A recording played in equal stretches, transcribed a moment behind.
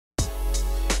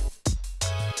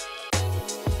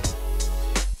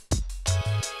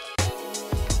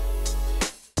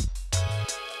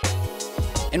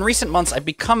In recent months, I've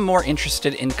become more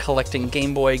interested in collecting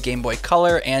Game Boy, Game Boy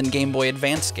Color, and Game Boy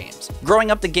Advance games. Growing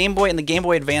up, the Game Boy and the Game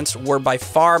Boy Advance were by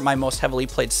far my most heavily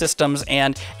played systems,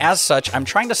 and as such, I'm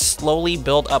trying to slowly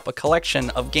build up a collection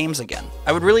of games again.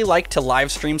 I would really like to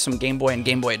live stream some Game Boy and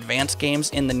Game Boy Advance games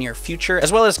in the near future,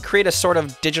 as well as create a sort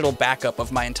of digital backup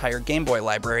of my entire Game Boy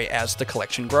library as the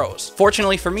collection grows.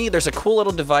 Fortunately for me, there's a cool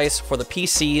little device for the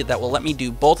PC that will let me do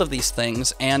both of these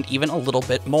things and even a little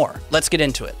bit more. Let's get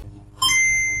into it.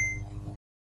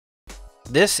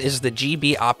 This is the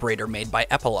GB operator made by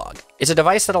Epilogue. It's a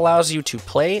device that allows you to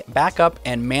play, backup,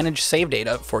 and manage save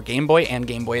data for Game Boy and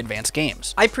Game Boy Advance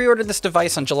games. I pre-ordered this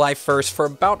device on July 1st for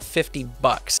about 50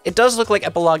 bucks. It does look like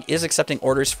Epilogue is accepting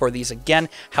orders for these again,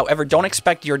 however, don't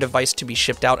expect your device to be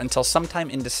shipped out until sometime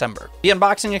in December. The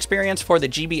unboxing experience for the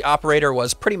GB operator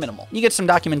was pretty minimal. You get some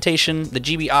documentation, the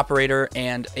GB operator,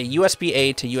 and a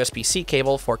USB-A to USB-C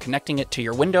cable for connecting it to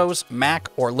your Windows, Mac,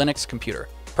 or Linux computer.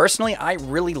 Personally, I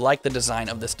really like the design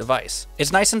of this device.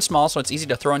 It's nice and small, so it's easy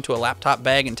to throw into a laptop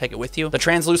bag and take it with you. The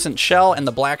translucent shell and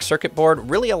the black circuit board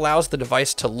really allows the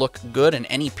device to look good in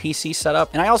any PC setup,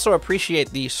 and I also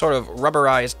appreciate the sort of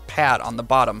rubberized pad on the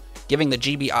bottom, giving the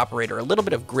GB operator a little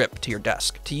bit of grip to your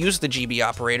desk. To use the GB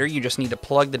operator, you just need to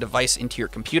plug the device into your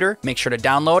computer, make sure to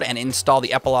download and install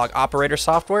the Epilogue operator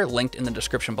software linked in the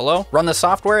description below. Run the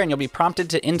software and you'll be prompted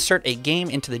to insert a game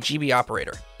into the GB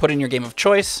operator. Put in your game of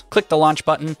choice, click the launch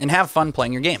button, and have fun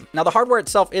playing your game. Now, the hardware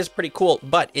itself is pretty cool,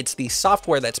 but it's the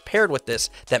software that's paired with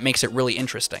this that makes it really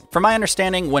interesting. From my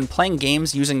understanding, when playing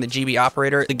games using the GB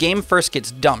operator, the game first gets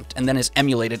dumped and then is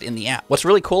emulated in the app. What's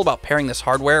really cool about pairing this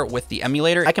hardware with the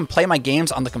emulator, I can play my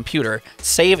games on the computer,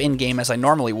 save in-game as I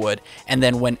normally would, and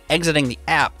then when exiting the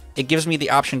app, it gives me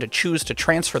the option to choose to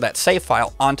transfer that save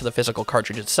file onto the physical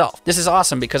cartridge itself. This is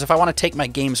awesome because if I want to take my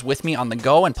games with me on the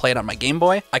go and play it on my Game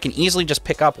Boy, I can easily just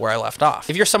pick up where I left off.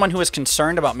 If you're someone who is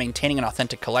concerned about maintaining an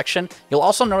authentic collection, you'll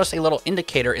also notice a little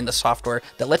indicator in the software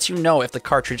that lets you know if the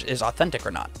cartridge is authentic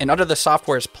or not. And under the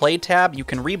software's Play tab, you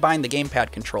can rebind the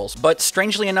gamepad controls, but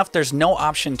strangely enough, there's no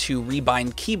option to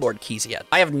rebind keyboard keys yet.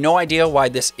 I have no idea why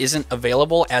this isn't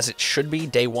available, as it should be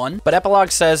day one, but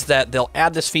Epilogue says that they'll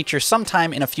add this feature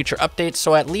sometime in a future update,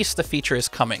 so at least the feature is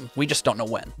coming. We just don't know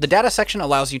when. The data section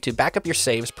allows you to back up your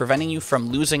saves, preventing you from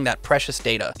losing that precious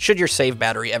data should your save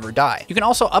battery ever die. You can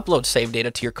also upload save data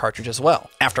to your cartridge as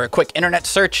well. After a quick internet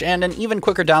search and an even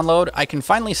quicker download, I can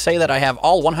finally say that I have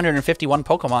all 151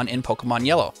 Pokemon in Pokemon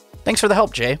Yellow. Thanks for the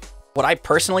help, Jay. What I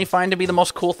personally find to be the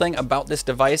most cool thing about this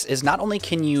device is not only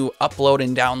can you upload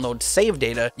and download save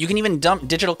data, you can even dump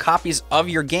digital copies of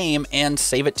your game and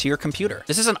save it to your computer.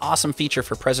 This is an awesome feature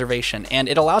for preservation, and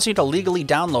it allows you to legally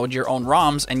download your own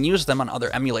ROMs and use them on other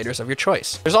emulators of your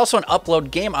choice. There's also an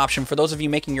upload game option for those of you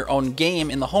making your own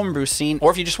game in the homebrew scene, or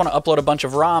if you just want to upload a bunch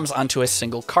of ROMs onto a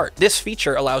single cart. This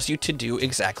feature allows you to do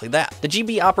exactly that. The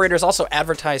GB operator is also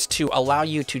advertised to allow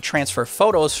you to transfer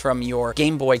photos from your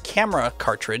Game Boy camera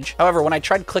cartridge. However, when I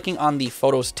tried clicking on the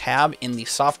Photos tab in the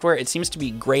software, it seems to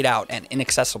be grayed out and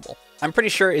inaccessible. I'm pretty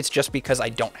sure it's just because I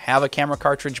don't have a camera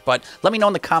cartridge, but let me know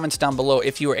in the comments down below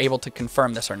if you were able to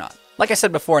confirm this or not. Like I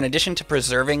said before, in addition to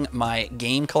preserving my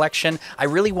game collection, I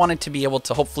really wanted to be able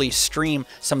to hopefully stream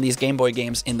some of these Game Boy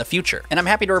games in the future. And I'm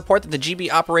happy to report that the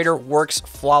GB operator works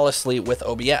flawlessly with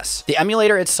OBS. The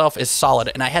emulator itself is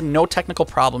solid, and I had no technical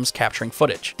problems capturing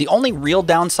footage. The only real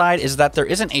downside is that there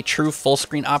isn't a true full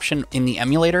screen option in the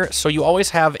emulator, so you always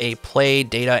have a Play,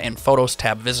 Data, and Photos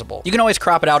tab visible. You can always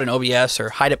crop it out in OBS or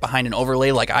hide it behind an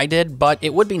overlay like I did, but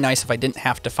it would be nice if I didn't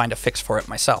have to find a fix for it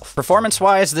myself.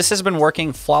 Performance-wise, this has been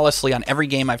working flawlessly on every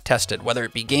game I've tested, whether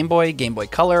it be Game Boy, Game Boy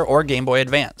Color, or Game Boy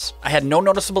Advance. I had no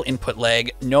noticeable input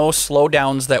lag, no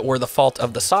slowdowns that were the fault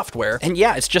of the software, and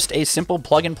yeah, it's just a simple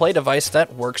plug-and-play device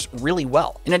that works really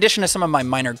well. In addition to some of my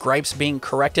minor gripes being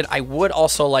corrected, I would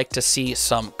also like to see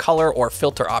some color or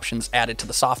filter options added to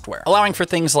the software. Allowing for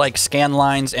things like scan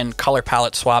lines and color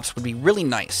palette swaps would be really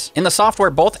nice. In the software,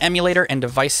 both emulator and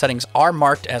device settings are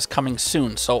marked as coming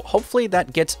soon, so hopefully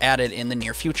that gets added in the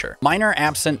near future. Minor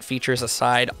absent features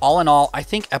aside, all in all, I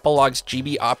think Epilogue's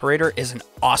GB operator is an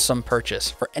awesome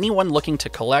purchase for anyone looking to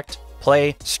collect,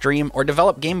 play, stream, or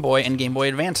develop Game Boy and Game Boy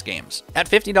Advance games. At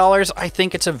 $50, I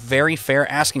think it's a very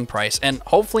fair asking price, and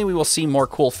hopefully we will see more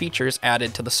cool features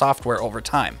added to the software over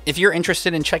time. If you're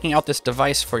interested in checking out this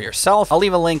device for yourself, I'll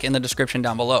leave a link in the description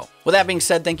down below. With that being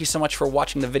said, thank you so much for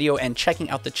watching the video and checking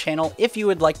out the channel. If you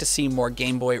would like to see more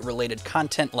Game Boy related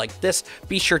content like this,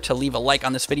 be sure to leave a like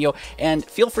on this video, and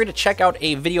feel free to check out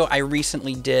a video I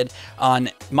recently did did on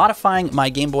modifying my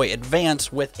Game Boy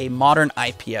Advance with a modern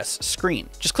IPS screen.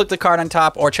 Just click the card on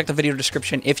top or check the video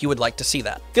description if you would like to see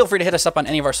that. Feel free to hit us up on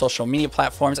any of our social media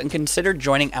platforms and consider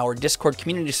joining our Discord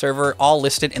community server, all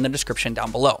listed in the description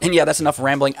down below. And yeah, that's enough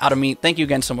rambling out of me. Thank you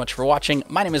again so much for watching.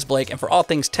 My name is Blake, and for all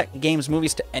things tech, games,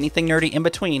 movies, to anything nerdy in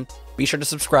between, be sure to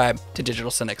subscribe to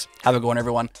Digital Cynics. Have a good one,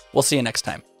 everyone. We'll see you next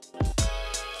time.